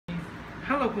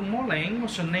Hello, good morning.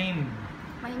 What's your name?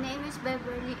 My name is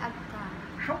Beverly Agtang.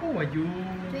 How old are you?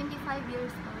 25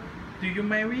 years old. Do you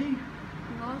marry?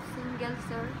 No, single,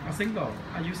 sir. Single.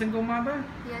 Are you single mother?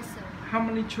 Yes, sir. How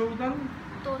many children?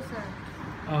 2, sir.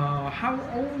 How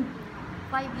old?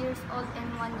 5 years old and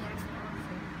 1 year old,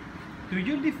 sir. Do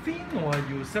you live in or are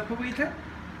you separated?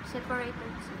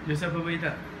 Separated, sir. You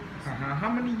separated. How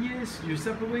many years you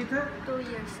separated? 2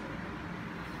 years, sir.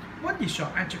 What is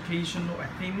your educational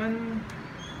attainment?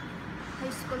 High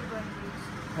school graduates.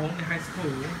 Only high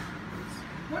school.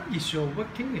 What is your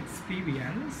working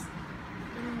experience?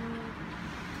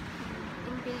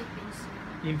 In Philippines,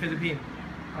 sir. In Philippines.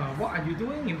 What are you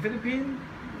doing in Philippines?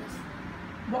 Yes, sir.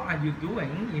 What are you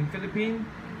doing in Philippines?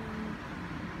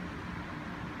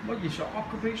 What is your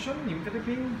occupation in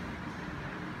Philippines?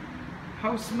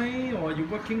 Housemaid, or are you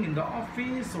working in the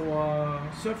office or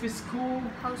service school?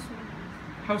 Housemaid.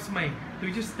 Housemaid. Do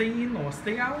you stay in or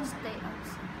stay out? Stay out,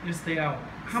 sir. You stay out.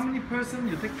 How many person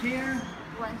you take care?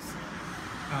 1, sir.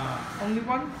 Only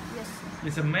one? Yes, sir.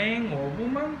 Is a man or a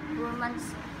woman? Woman,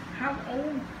 sir. How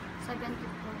old?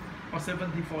 74. Or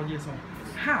 74 years old.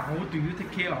 How do you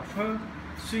take care of her?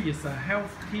 She is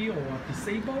healthy or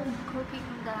disabled? Cooking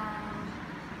the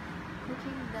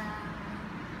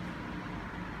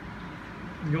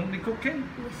You only cooking?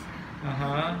 yes,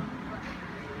 sir.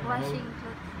 Washing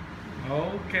clothes.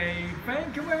 Okay.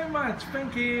 Thank you very much.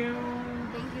 Thank you.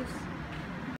 Thank you, sir.